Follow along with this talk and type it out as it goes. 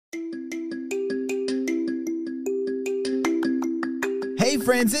Hey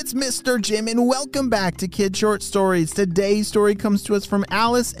friends, it's Mr. Jim and welcome back to Kid Short Stories. Today's story comes to us from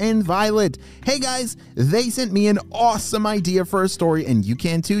Alice and Violet. Hey guys, they sent me an awesome idea for a story and you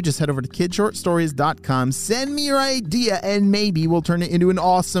can too. Just head over to kidshortstories.com, send me your idea and maybe we'll turn it into an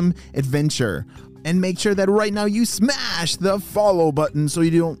awesome adventure. And make sure that right now you smash the follow button so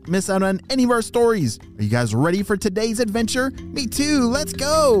you don't miss out on any of our stories. Are you guys ready for today's adventure? Me too, let's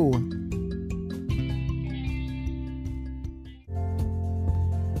go!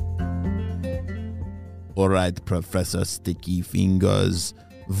 All right, Professor Sticky Fingers,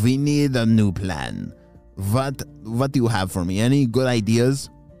 we need a new plan. What do you have for me? Any good ideas?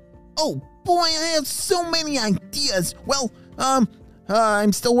 Oh boy, I have so many ideas. Well,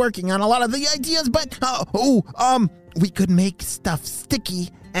 I'm still working on a lot of the ideas, but we could make stuff sticky,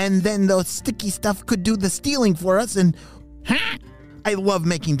 and then the sticky stuff could do the stealing for us. And I love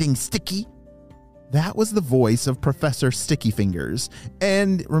making things sticky. That was the voice of Professor Sticky Fingers.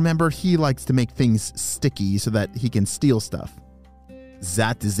 And remember, he likes to make things sticky so that he can steal stuff.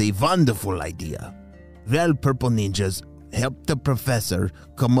 That is a wonderful idea. Well, Purple Ninjas, help the professor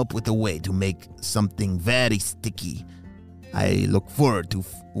come up with a way to make something very sticky. I look forward to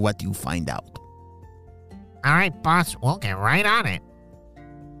what you find out. All right, boss, we'll get right on it.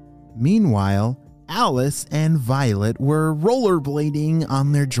 Meanwhile, Alice and Violet were rollerblading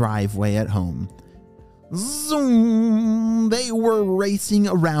on their driveway at home. Zoom! They were racing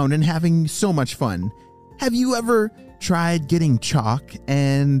around and having so much fun. Have you ever tried getting chalk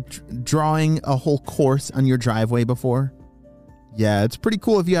and drawing a whole course on your driveway before? Yeah, it's pretty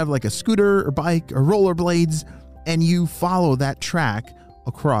cool if you have like a scooter or bike or rollerblades and you follow that track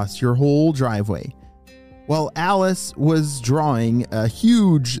across your whole driveway. Well, Alice was drawing a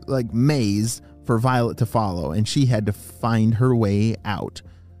huge maze for Violet to follow and she had to find her way out.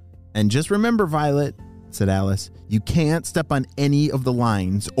 And just remember, Violet, said Alice, you can't step on any of the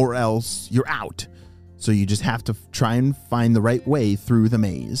lines or else you're out. So you just have to try and find the right way through the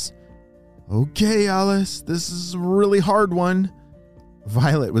maze. Okay, Alice, this is a really hard one.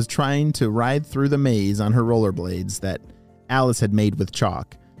 Violet was trying to ride through the maze on her rollerblades that Alice had made with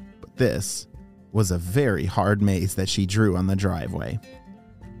chalk. But this was a very hard maze that she drew on the driveway.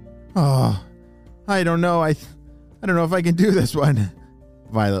 Oh, I don't know. I don't know if I can do this one.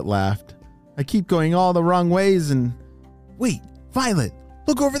 Violet laughed. I keep going all the wrong ways and... Wait, Violet,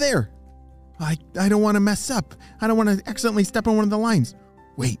 look over there. I don't want to mess up. I don't want to accidentally step on one of the lines.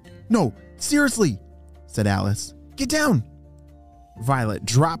 Wait, no, seriously, said Alice. Get down. Violet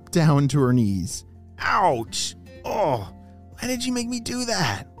dropped down to her knees. Ouch. Oh, why did you make me do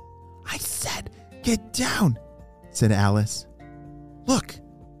that? I said, get down, said Alice. Look.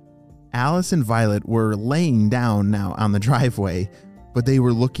 Alice and Violet were laying down now on the driveway, but they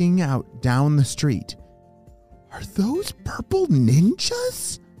were looking out down the street. Are those purple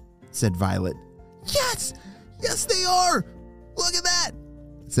ninjas? Said Violet. Yes, they are. Look at that,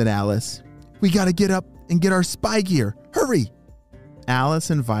 said Alice. We gotta get up and get our spy gear. Hurry. Alice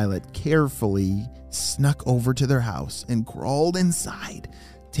and Violet carefully snuck over to their house and crawled inside,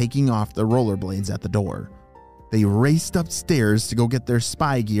 taking off the rollerblades at the door. They raced upstairs to go get their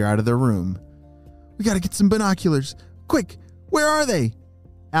spy gear out of their room. We gotta get some binoculars. Quick, where are they?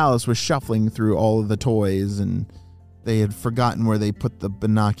 Alice was shuffling through all of the toys and they had forgotten where they put the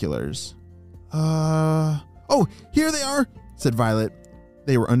binoculars. Oh, here they are, said Violet.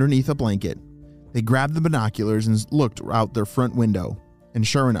 They were underneath a blanket. They grabbed the binoculars and looked out their front window. And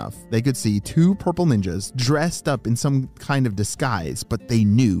sure enough, they could see two purple ninjas dressed up in some kind of disguise, but they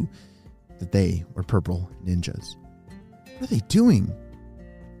knew that they were purple ninjas. What are they doing?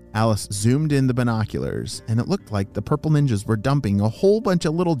 Alice zoomed in the binoculars, and it looked like the purple ninjas were dumping a whole bunch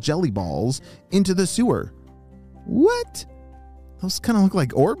of little jelly balls into the sewer. What? Those kind of look like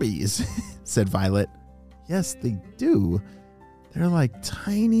Orbeez, said Violet. Yes, they do. They're like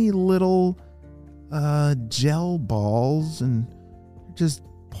tiny little gel balls, and they're just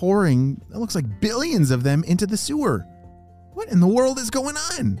pouring, it looks like billions of them into the sewer. What in the world is going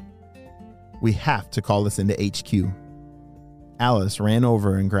on? We have to call this into HQ. Alice ran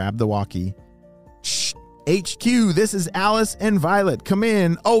over and grabbed the walkie. Shh, HQ, this is Alice and Violet. Come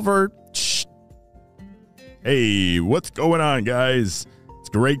in, over. Shh. Hey, what's going on, guys? It's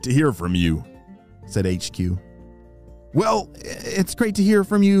great to hear from you, said HQ. Well, it's great to hear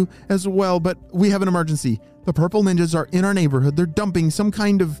from you as well, but we have an emergency. The purple ninjas are in our neighborhood. They're dumping some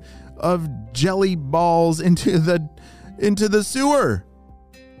kind of jelly balls into the sewer.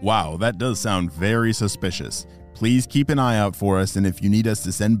 Wow, that does sound very suspicious. Please keep an eye out for us, and if you need us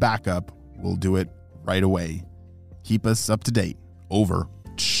to send backup, we'll do it right away. Keep us up to date. Over.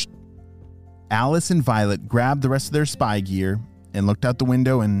 Alice and Violet grabbed the rest of their spy gear and looked out the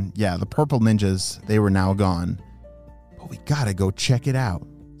window, and yeah, the purple ninjas, they were now gone. But we gotta go check it out,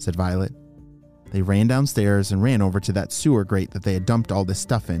 said Violet. They ran downstairs and ran over to that sewer grate that they had dumped all this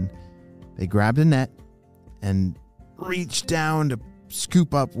stuff in. They grabbed a net and reached down to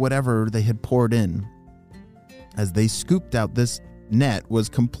scoop up whatever they had poured in. As they scooped out, this net was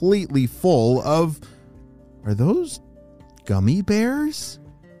completely full of... Are those gummy bears?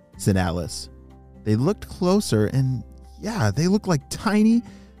 Said Alice. They looked closer and yeah, they look like tiny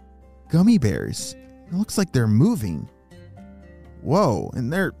gummy bears. It looks like they're moving. Whoa,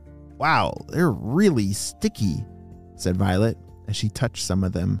 and they're really sticky, said Violet as she touched some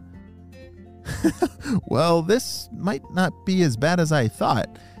of them. Well, this might not be as bad as I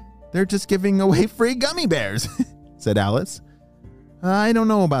thought. They're just giving away free gummy bears, said Alice. I don't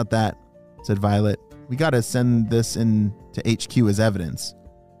know about that, said Violet. We gotta send this in to HQ as evidence.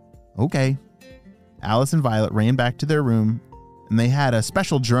 Okay. Alice and Violet ran back to their room, and they had a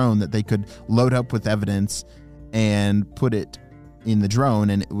special drone that they could load up with evidence and put it in the drone,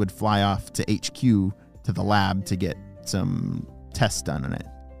 and it would fly off to HQ to the lab to get some tests done on it.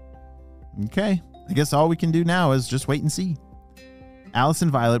 Okay, I guess all we can do now is just wait and see. Alice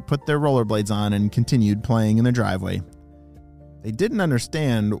and Violet put their rollerblades on and continued playing in their driveway. They didn't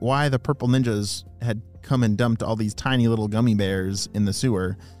understand why the purple ninjas had come and dumped all these tiny little gummy bears in the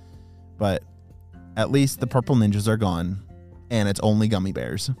sewer, but at least the purple ninjas are gone, and it's only gummy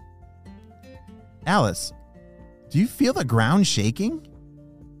bears. Alice, do you feel the ground shaking?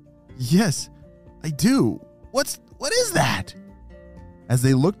 Yes, I do. What is that? As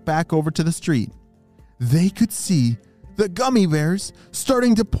they looked back over to the street, they could see the gummy bears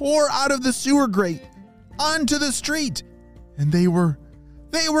starting to pour out of the sewer grate onto the street. And they were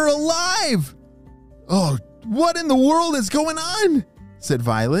alive. Oh, what in the world is going on? Said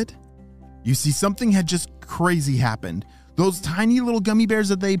Violet. You see, something had just crazy happened. Those tiny little gummy bears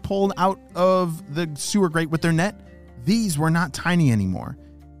that they pulled out of the sewer grate with their net, these were not tiny anymore.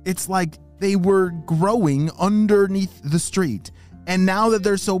 It's like they were growing underneath the street. And now that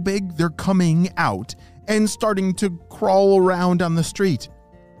they're so big, they're coming out and starting to crawl around on the street.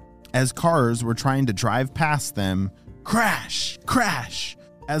 As cars were trying to drive past them, crash, crash.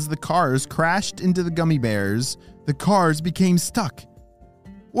 As the cars crashed into the gummy bears, the cars became stuck.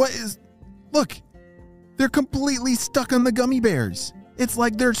 Look, they're completely stuck on the gummy bears. It's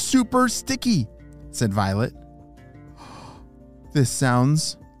like they're super sticky, said Violet. This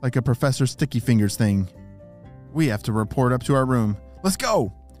sounds like a Professor Sticky Fingers thing. We have to report up to our room. Let's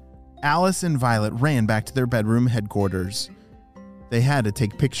go. Alice and Violet ran back to their bedroom headquarters. They had to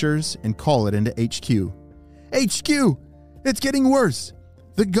take pictures and call it into HQ. HQ! It's getting worse.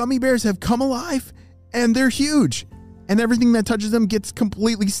 The gummy bears have come alive, and they're huge, and everything that touches them gets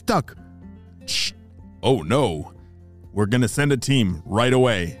completely stuck. Shh. Oh no. We're gonna send a team right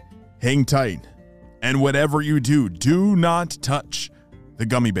away. Hang tight. And whatever you do, do not touch the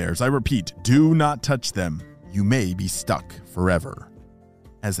gummy bears. I repeat, do not touch them. You may be stuck forever.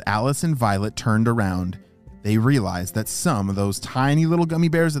 As Alice and Violet turned around, they realized that some of those tiny little gummy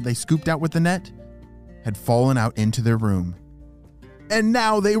bears that they scooped out with the net had fallen out into their room. And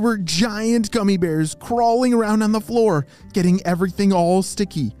now they were giant gummy bears crawling around on the floor, getting everything all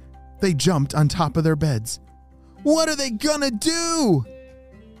sticky. They jumped on top of their beds. What are they gonna do?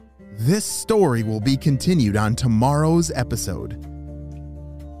 This story will be continued on tomorrow's episode.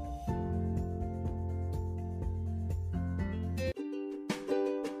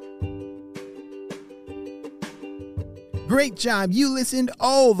 Great job. You listened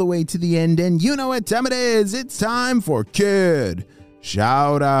all the way to the end, and you know what time it is. It's time for Kid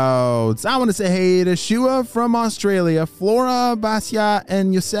Shoutouts. I want to say hey to Shua from Australia, Flora, Basia,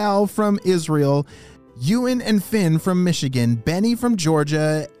 and Yusel from Israel, Ewan and Finn from Michigan, Benny from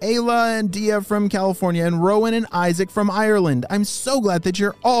Georgia, Ayla and Dia from California, and Rowan and Isaac from Ireland. I'm so glad that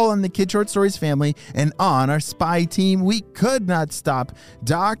you're all on the Kid Short Stories family and on our spy team. We could not stop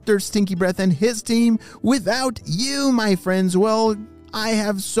Dr. Stinky Breath and his team without you, my friends. Well, I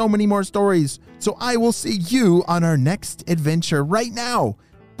have so many more stories, so I will see you on our next adventure right now.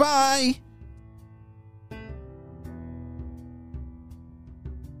 Bye!